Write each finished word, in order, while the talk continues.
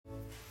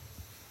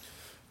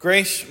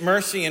Grace,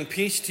 mercy, and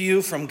peace to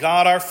you from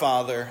God our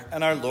Father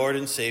and our Lord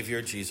and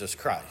Savior Jesus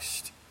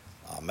Christ.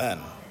 Amen.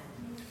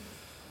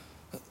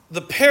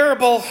 The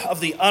parable of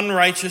the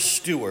unrighteous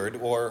steward,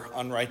 or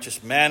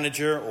unrighteous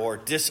manager, or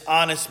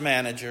dishonest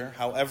manager,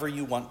 however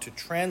you want to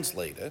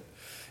translate it,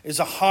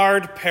 is a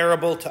hard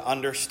parable to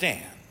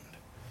understand.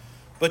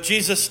 But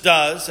Jesus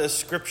does, as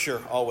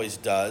Scripture always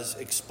does,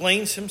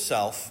 explains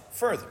himself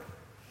further.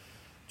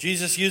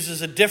 Jesus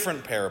uses a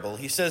different parable.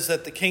 He says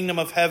that the kingdom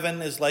of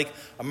heaven is like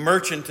a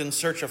merchant in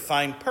search of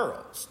fine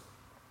pearls,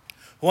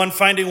 who on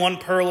finding one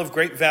pearl of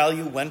great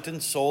value went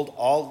and sold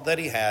all that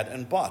he had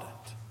and bought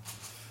it.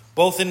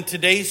 Both in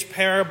today's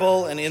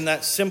parable and in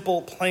that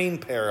simple, plain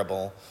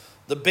parable,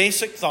 the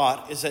basic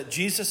thought is that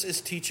Jesus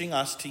is teaching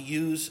us to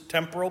use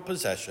temporal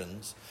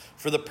possessions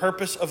for the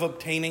purpose of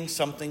obtaining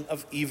something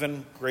of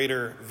even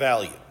greater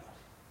value.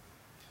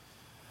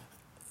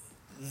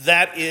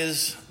 That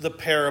is the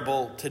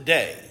parable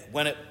today.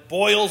 When it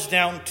boils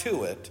down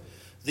to it,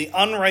 the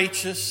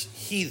unrighteous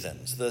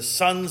heathens, the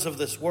sons of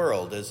this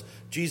world, as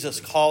Jesus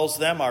calls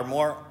them, are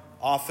more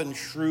often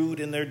shrewd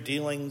in their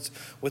dealings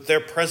with their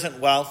present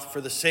wealth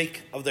for the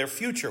sake of their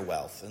future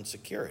wealth and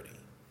security.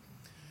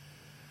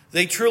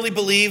 They truly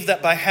believe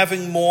that by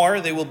having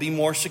more, they will be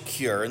more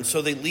secure, and so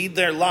they lead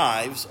their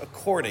lives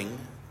according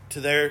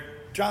to their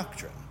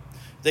doctrine.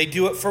 They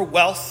do it for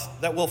wealth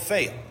that will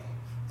fail.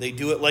 They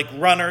do it like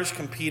runners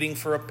competing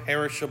for a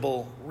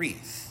perishable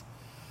wreath.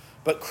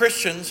 But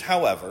Christians,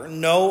 however,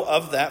 know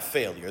of that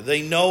failure.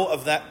 They know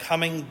of that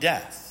coming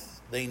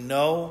death. They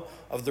know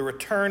of the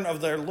return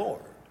of their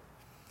Lord.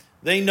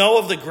 They know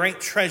of the great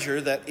treasure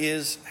that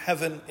is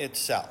heaven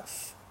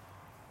itself.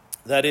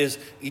 That is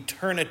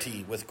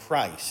eternity with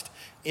Christ,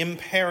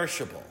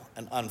 imperishable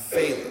and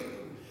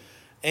unfailing.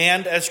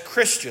 And as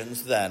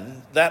Christians,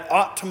 then, that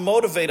ought to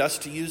motivate us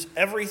to use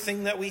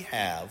everything that we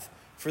have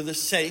for the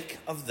sake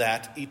of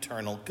that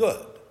eternal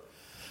good.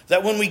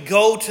 That when we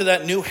go to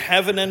that new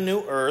heaven and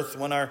new earth,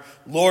 when our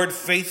Lord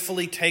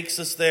faithfully takes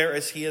us there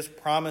as he has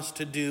promised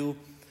to do,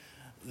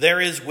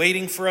 there is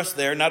waiting for us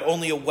there not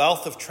only a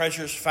wealth of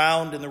treasures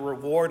found in the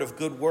reward of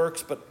good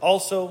works, but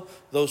also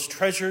those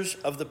treasures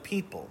of the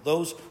people,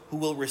 those who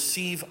will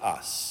receive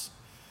us,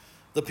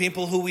 the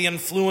people who we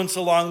influence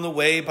along the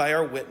way by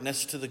our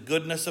witness to the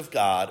goodness of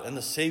God and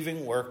the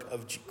saving work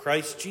of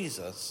Christ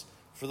Jesus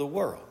for the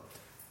world.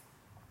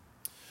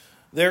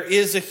 There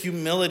is a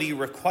humility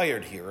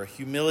required here, a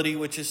humility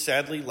which is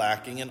sadly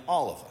lacking in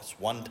all of us,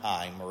 one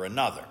time or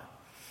another,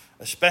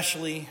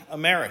 especially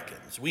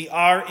Americans. We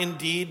are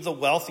indeed the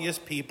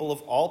wealthiest people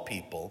of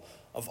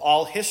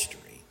all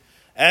history.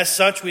 As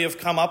such, we have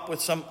come up with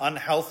some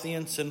unhealthy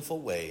and sinful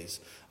ways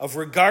of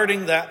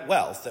regarding that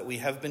wealth that we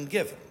have been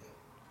given.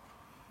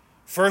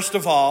 First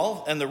of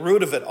all, and the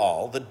root of it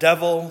all, the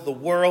devil, the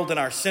world, and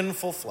our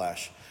sinful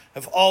flesh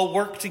have all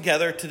worked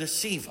together to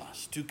deceive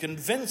us, to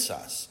convince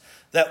us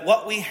that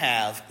what we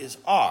have is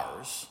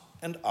ours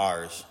and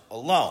ours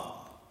alone,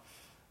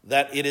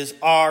 that it is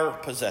our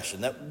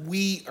possession, that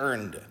we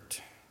earned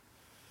it.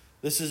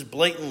 This is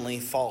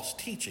blatantly false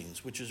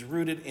teachings, which is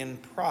rooted in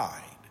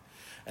pride,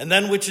 and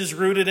then which is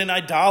rooted in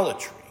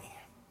idolatry.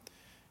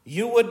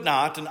 You would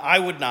not, and I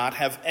would not,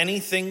 have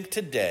anything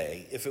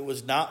today if it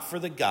was not for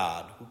the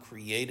God who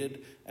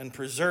created and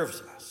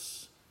preserves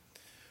us.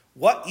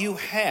 What you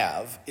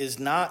have is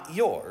not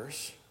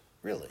yours,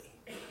 really.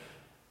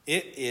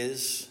 It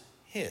is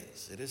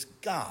his. It is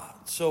God.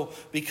 So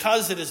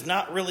because it is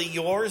not really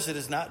yours, it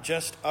is not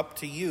just up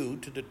to you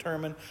to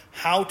determine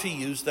how to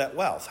use that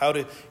wealth, how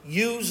to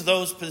use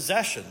those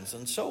possessions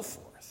and so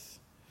forth.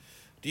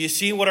 Do you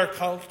see what our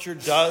culture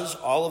does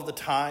all of the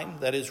time?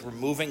 That is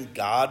removing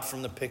God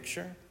from the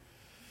picture.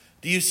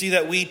 Do you see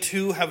that we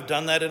too have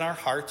done that in our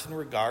hearts in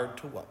regard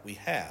to what we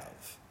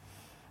have?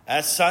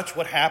 As such,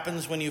 what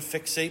happens when you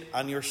fixate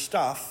on your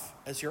stuff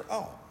as your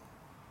own?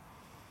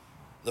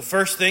 The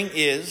first thing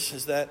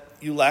is that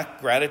you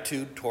lack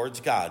gratitude towards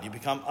God. You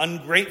become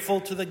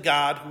ungrateful to the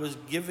God who has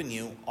given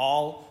you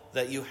all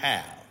that you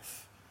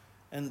have.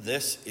 And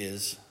this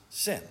is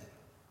sin.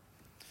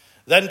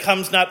 Then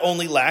comes not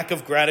only lack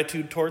of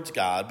gratitude towards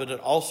God, but it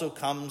also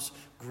comes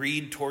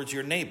greed towards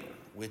your neighbor,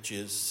 which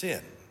is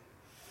sin.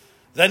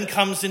 Then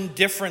comes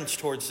indifference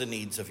towards the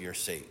needs of your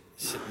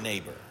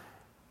neighbor.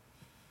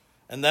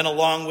 And then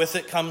along with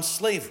it comes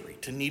slavery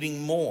to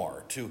needing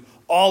more, to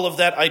all of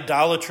that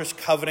idolatrous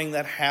coveting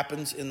that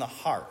happens in the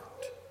heart.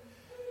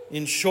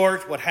 In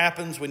short, what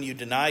happens when you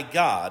deny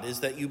God is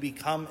that you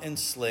become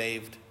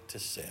enslaved to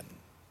sin.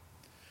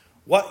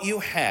 What you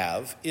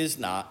have is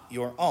not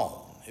your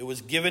own. It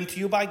was given to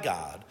you by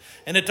God,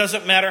 and it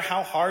doesn't matter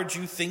how hard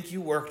you think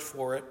you worked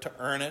for it to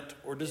earn it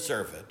or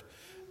deserve it.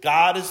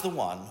 God is the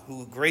one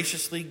who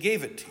graciously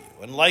gave it to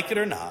you, and like it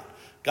or not,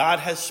 God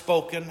has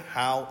spoken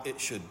how it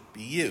should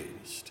be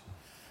used.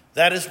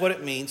 That is what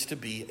it means to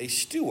be a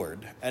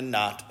steward and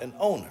not an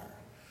owner.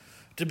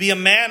 To be a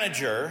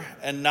manager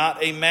and not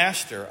a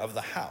master of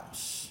the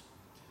house.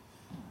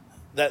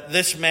 That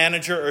this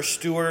manager or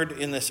steward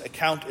in this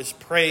account is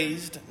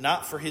praised,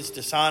 not for his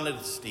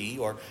dishonesty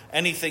or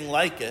anything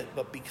like it,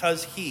 but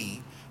because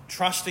he,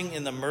 trusting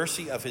in the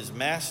mercy of his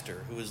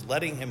master who is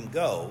letting him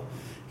go,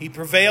 he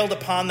prevailed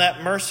upon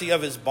that mercy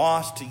of his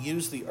boss to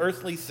use the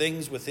earthly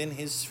things within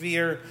his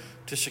sphere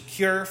to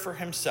secure for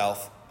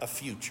himself a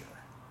future.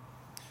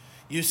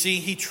 You see,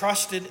 he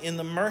trusted in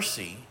the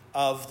mercy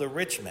of the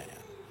rich man.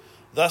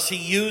 Thus, he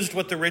used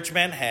what the rich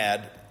man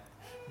had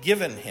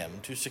given him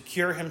to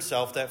secure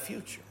himself that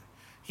future.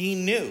 He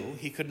knew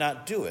he could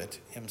not do it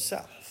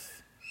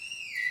himself.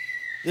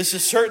 This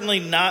is certainly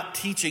not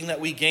teaching that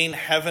we gain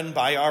heaven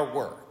by our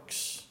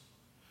works.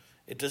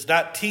 It does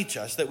not teach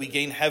us that we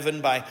gain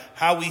heaven by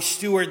how we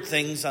steward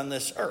things on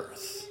this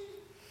earth.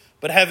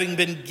 But having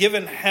been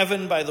given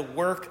heaven by the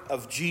work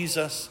of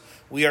Jesus,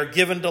 we are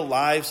given to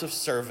lives of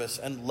service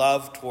and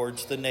love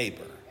towards the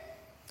neighbor.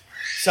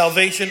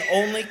 Salvation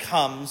only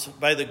comes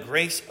by the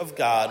grace of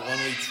God when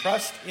we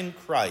trust in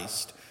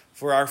Christ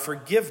for our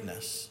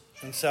forgiveness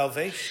and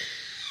salvation.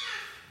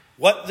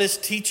 What this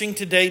teaching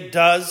today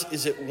does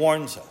is it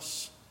warns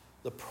us.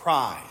 The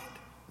pride,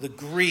 the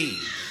greed,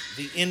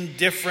 the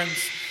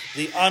indifference,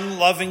 the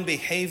unloving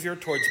behavior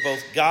towards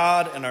both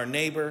God and our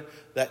neighbor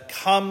that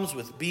comes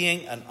with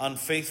being an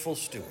unfaithful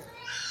steward.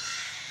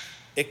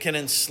 It can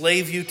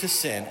enslave you to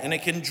sin, and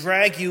it can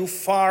drag you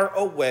far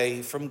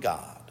away from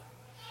God.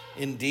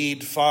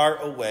 Indeed, far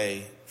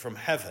away from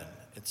heaven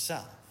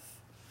itself.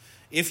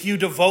 If you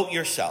devote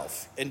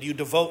yourself and you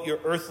devote your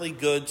earthly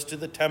goods to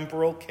the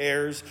temporal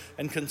cares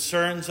and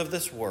concerns of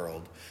this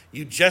world,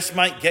 you just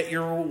might get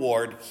your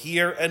reward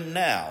here and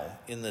now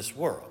in this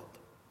world.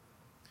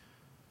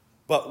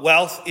 But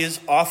wealth is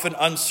often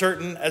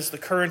uncertain, as the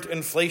current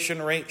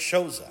inflation rate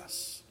shows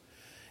us.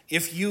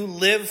 If you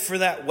live for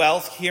that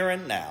wealth here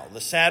and now,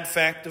 the sad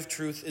fact of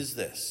truth is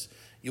this: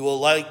 you will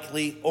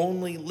likely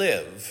only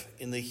live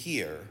in the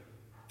here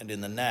and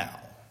in the now.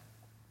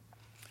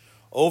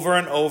 Over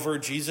and over,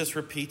 Jesus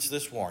repeats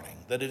this warning,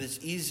 that it is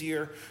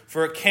easier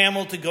for a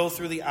camel to go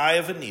through the eye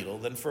of a needle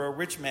than for a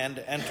rich man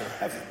to enter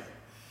heaven.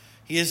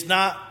 He is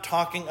not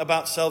talking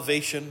about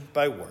salvation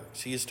by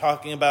works. He is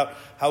talking about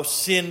how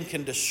sin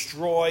can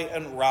destroy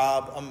and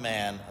rob a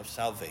man of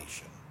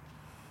salvation.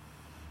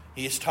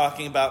 He is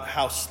talking about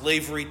how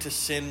slavery to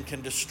sin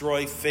can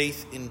destroy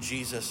faith in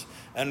Jesus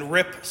and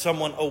rip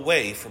someone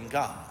away from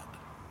God.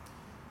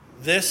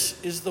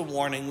 This is the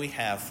warning we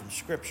have from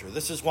Scripture.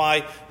 This is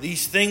why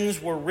these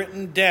things were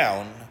written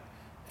down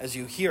as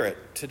you hear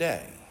it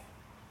today.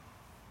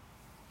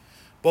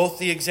 Both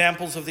the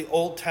examples of the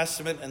Old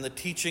Testament and the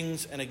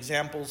teachings and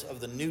examples of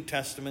the New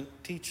Testament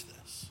teach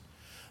this.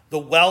 The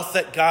wealth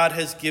that God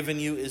has given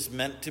you is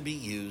meant to be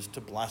used to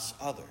bless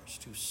others,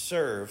 to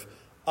serve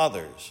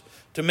others,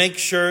 to make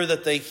sure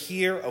that they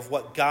hear of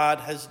what God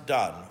has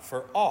done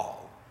for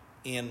all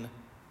in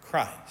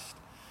Christ.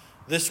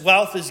 This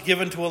wealth is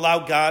given to allow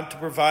God to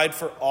provide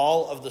for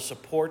all of the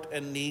support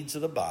and needs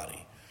of the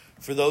body,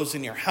 for those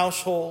in your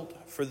household,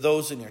 for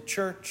those in your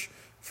church,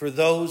 for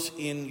those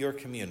in your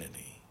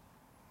community.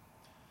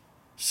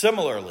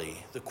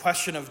 Similarly, the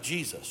question of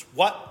Jesus: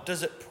 what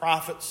does it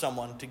profit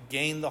someone to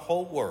gain the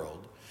whole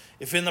world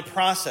if in the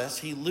process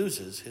he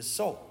loses his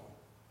soul?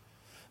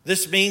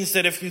 This means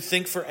that if you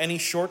think for any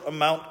short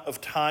amount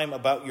of time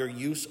about your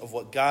use of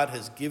what God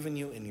has given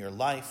you in your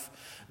life,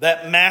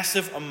 that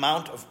massive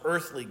amount of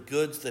earthly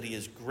goods that he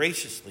has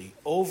graciously,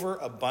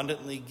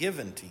 overabundantly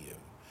given to you,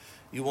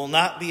 you will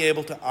not be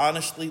able to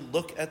honestly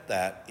look at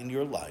that in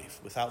your life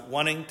without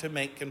wanting to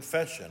make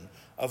confession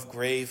of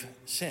grave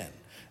sin,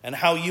 and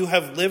how you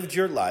have lived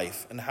your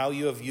life and how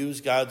you have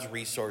used God's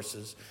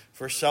resources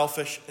for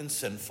selfish and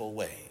sinful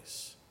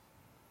ways.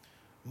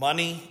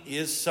 Money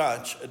is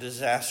such a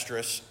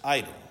disastrous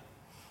idol.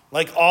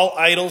 Like all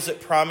idols,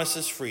 it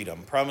promises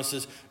freedom,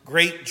 promises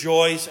great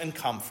joys and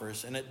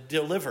comforts, and it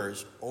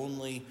delivers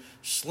only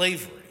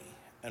slavery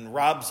and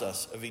robs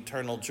us of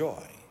eternal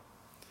joy.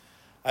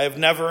 I have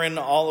never in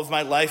all of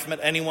my life met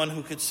anyone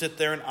who could sit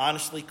there and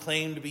honestly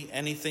claim to be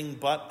anything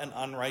but an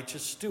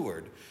unrighteous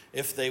steward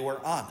if they were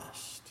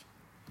honest.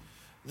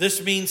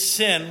 This means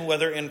sin,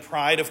 whether in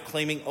pride of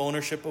claiming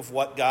ownership of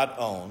what God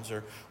owns,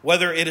 or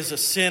whether it is a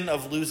sin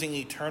of losing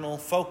eternal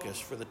focus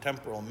for the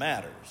temporal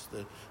matters,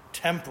 the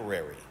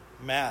temporary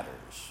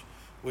matters,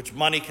 which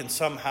money can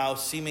somehow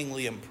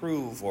seemingly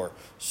improve, or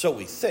so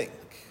we think,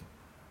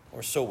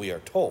 or so we are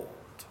told.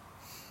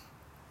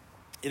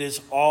 It is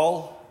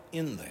all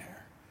in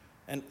there,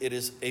 and it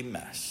is a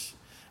mess,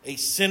 a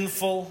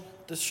sinful,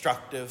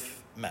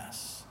 destructive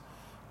mess.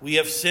 We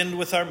have sinned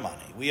with our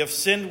money. We have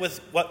sinned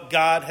with what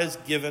God has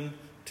given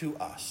to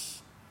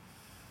us.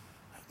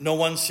 No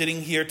one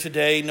sitting here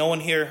today, no one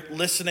here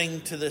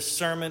listening to this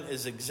sermon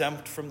is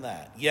exempt from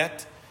that.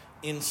 Yet,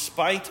 in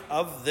spite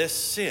of this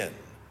sin,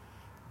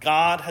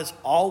 God has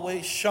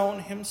always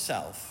shown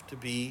himself to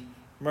be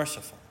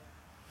merciful.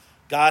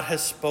 God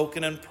has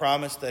spoken and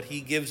promised that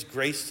he gives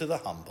grace to the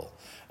humble.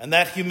 And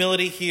that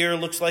humility here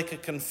looks like a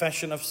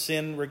confession of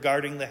sin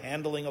regarding the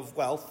handling of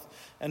wealth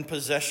and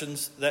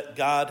possessions that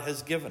God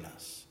has given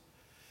us.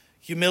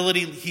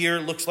 Humility here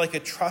looks like a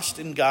trust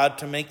in God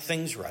to make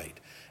things right,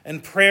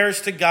 and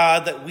prayers to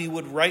God that we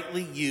would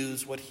rightly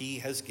use what he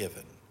has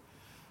given.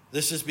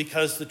 This is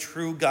because the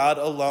true God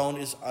alone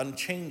is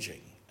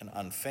unchanging and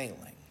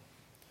unfailing.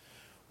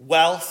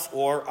 Wealth,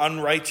 or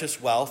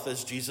unrighteous wealth,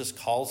 as Jesus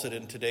calls it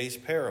in today's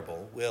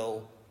parable,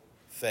 will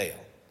fail.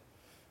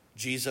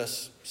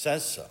 Jesus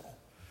says so.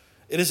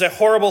 It is a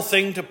horrible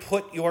thing to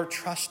put your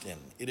trust in.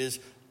 It is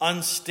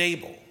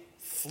unstable,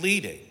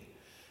 fleeting,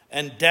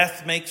 and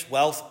death makes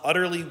wealth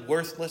utterly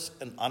worthless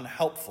and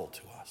unhelpful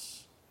to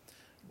us.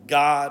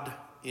 God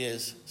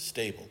is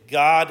stable.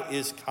 God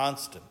is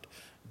constant.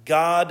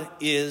 God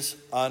is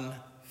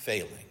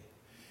unfailing.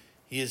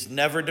 He is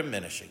never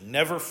diminishing,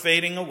 never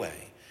fading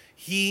away.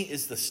 He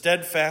is the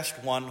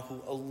steadfast one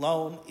who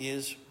alone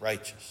is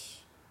righteous.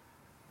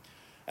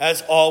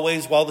 As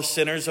always, while the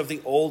sinners of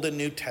the Old and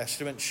New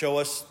Testament show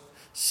us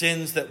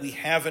sins that we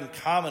have in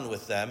common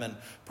with them and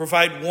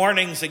provide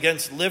warnings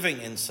against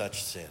living in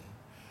such sin,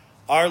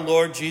 our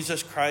Lord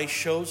Jesus Christ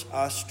shows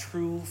us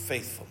true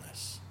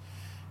faithfulness.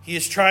 He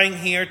is trying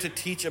here to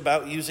teach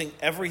about using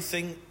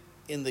everything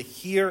in the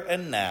here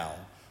and now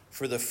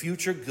for the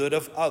future good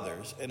of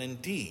others and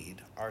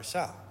indeed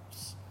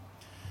ourselves.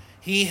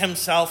 He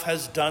himself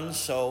has done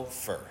so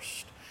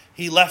first.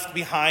 He left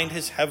behind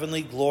his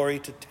heavenly glory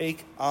to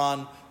take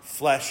on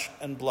flesh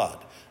and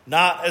blood,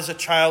 not as a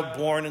child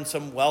born in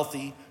some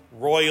wealthy,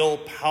 royal,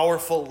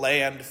 powerful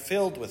land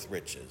filled with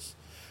riches,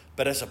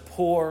 but as a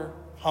poor,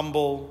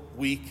 humble,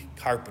 weak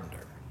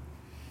carpenter.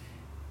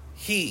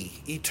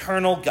 He,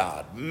 eternal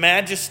God,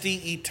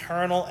 majesty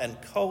eternal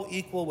and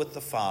co-equal with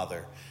the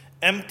Father,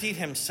 emptied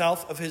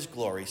himself of his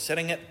glory,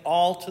 setting it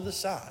all to the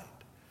side.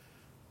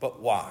 But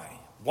why?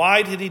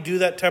 Why did he do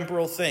that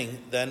temporal thing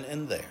then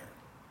and there?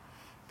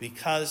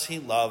 Because he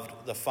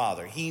loved the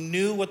Father. He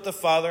knew what the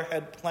Father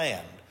had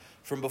planned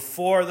from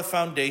before the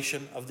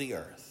foundation of the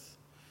earth,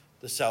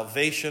 the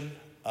salvation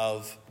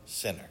of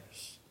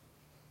sinners.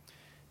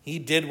 He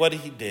did what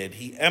he did.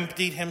 He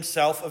emptied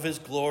himself of his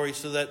glory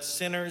so that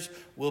sinners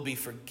will be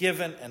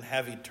forgiven and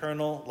have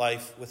eternal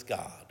life with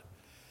God.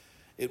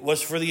 It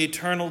was for the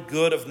eternal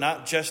good of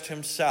not just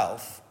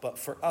himself, but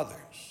for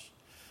others.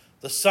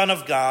 The Son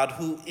of God,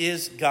 who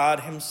is God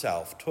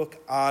himself,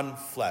 took on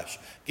flesh,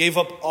 gave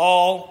up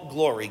all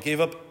glory,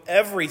 gave up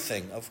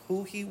everything of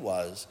who he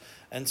was,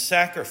 and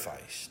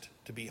sacrificed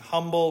to be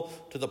humble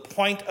to the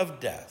point of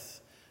death,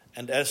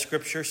 and as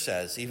Scripture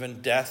says,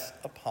 even death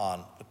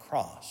upon a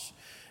cross,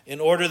 in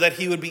order that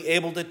he would be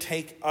able to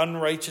take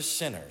unrighteous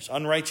sinners,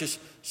 unrighteous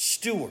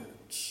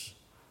stewards,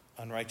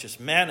 unrighteous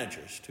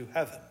managers to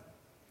heaven.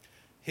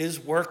 His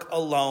work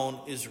alone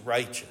is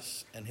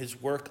righteous, and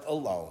his work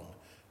alone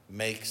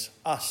makes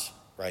us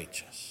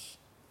righteous.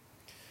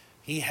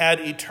 He had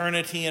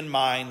eternity in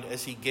mind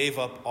as he gave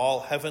up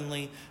all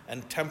heavenly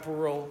and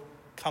temporal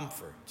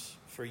comforts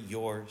for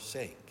your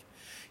sake.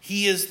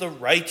 He is the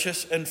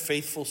righteous and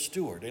faithful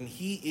steward, and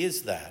he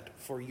is that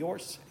for your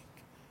sake,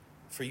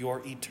 for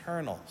your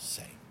eternal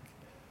sake.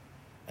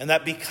 And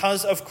that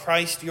because of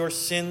Christ, your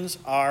sins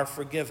are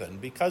forgiven.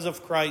 Because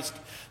of Christ,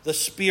 the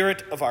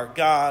Spirit of our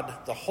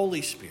God, the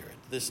Holy Spirit,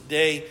 this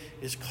day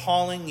is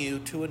calling you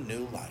to a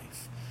new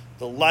life.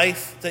 The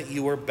life that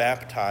you were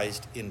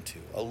baptized into.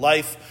 A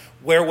life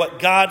where what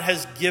God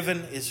has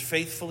given is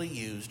faithfully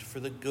used for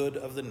the good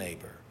of the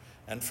neighbor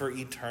and for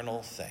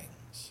eternal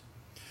things.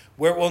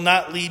 Where it will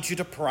not lead you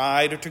to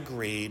pride or to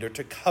greed or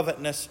to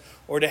covetousness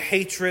or to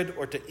hatred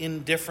or to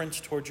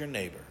indifference toward your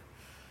neighbor.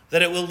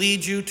 That it will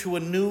lead you to a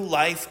new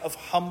life of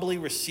humbly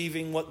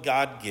receiving what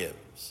God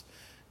gives,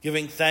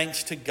 giving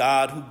thanks to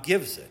God who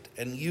gives it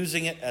and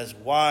using it as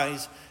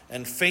wise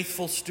and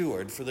faithful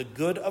steward for the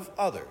good of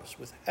others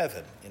with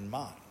heaven in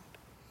mind.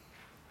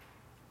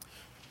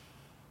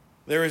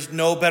 There is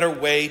no better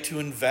way to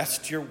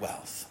invest your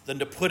wealth than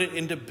to put it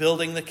into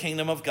building the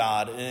kingdom of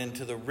God and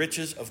into the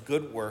riches of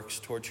good works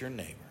towards your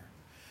neighbor.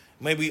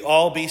 May we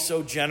all be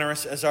so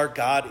generous as our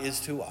God is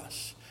to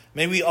us.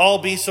 May we all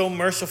be so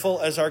merciful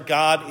as our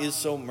God is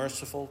so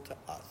merciful to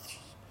us.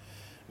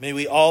 May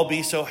we all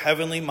be so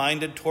heavenly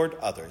minded toward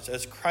others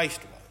as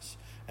Christ was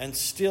and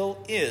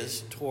still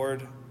is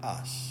toward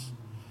us.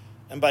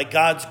 And by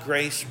God's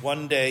grace,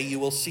 one day you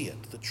will see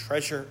it, the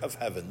treasure of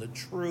heaven, the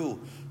true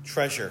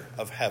treasure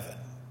of heaven.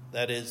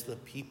 That is the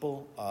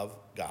people of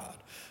God,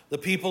 the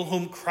people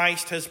whom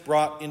Christ has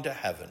brought into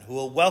heaven, who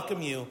will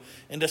welcome you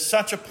into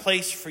such a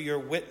place for your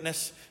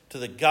witness to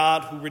the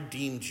God who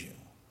redeemed you,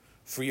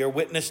 for your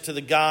witness to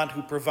the God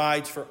who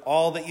provides for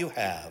all that you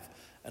have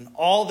and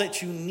all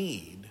that you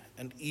need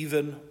and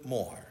even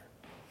more.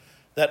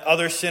 That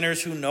other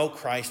sinners who know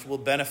Christ will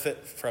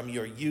benefit from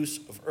your use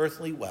of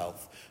earthly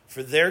wealth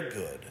for their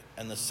good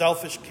and the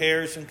selfish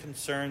cares and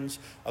concerns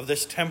of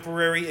this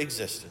temporary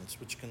existence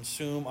which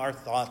consume our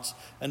thoughts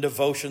and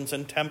devotions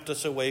and tempt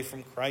us away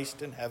from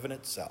Christ and heaven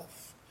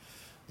itself.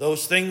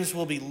 Those things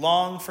will be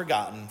long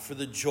forgotten for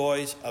the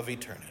joys of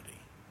eternity.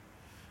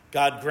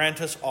 God grant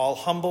us all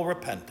humble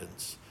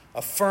repentance,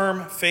 a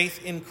firm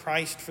faith in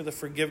Christ for the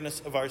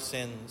forgiveness of our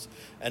sins,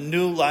 and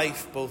new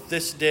life both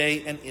this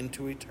day and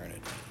into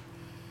eternity.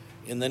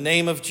 In the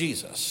name of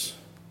Jesus,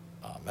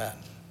 amen.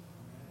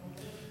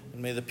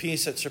 And may the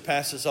peace that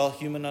surpasses all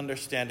human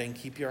understanding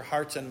keep your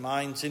hearts and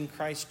minds in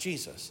Christ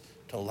Jesus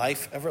to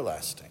life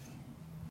everlasting.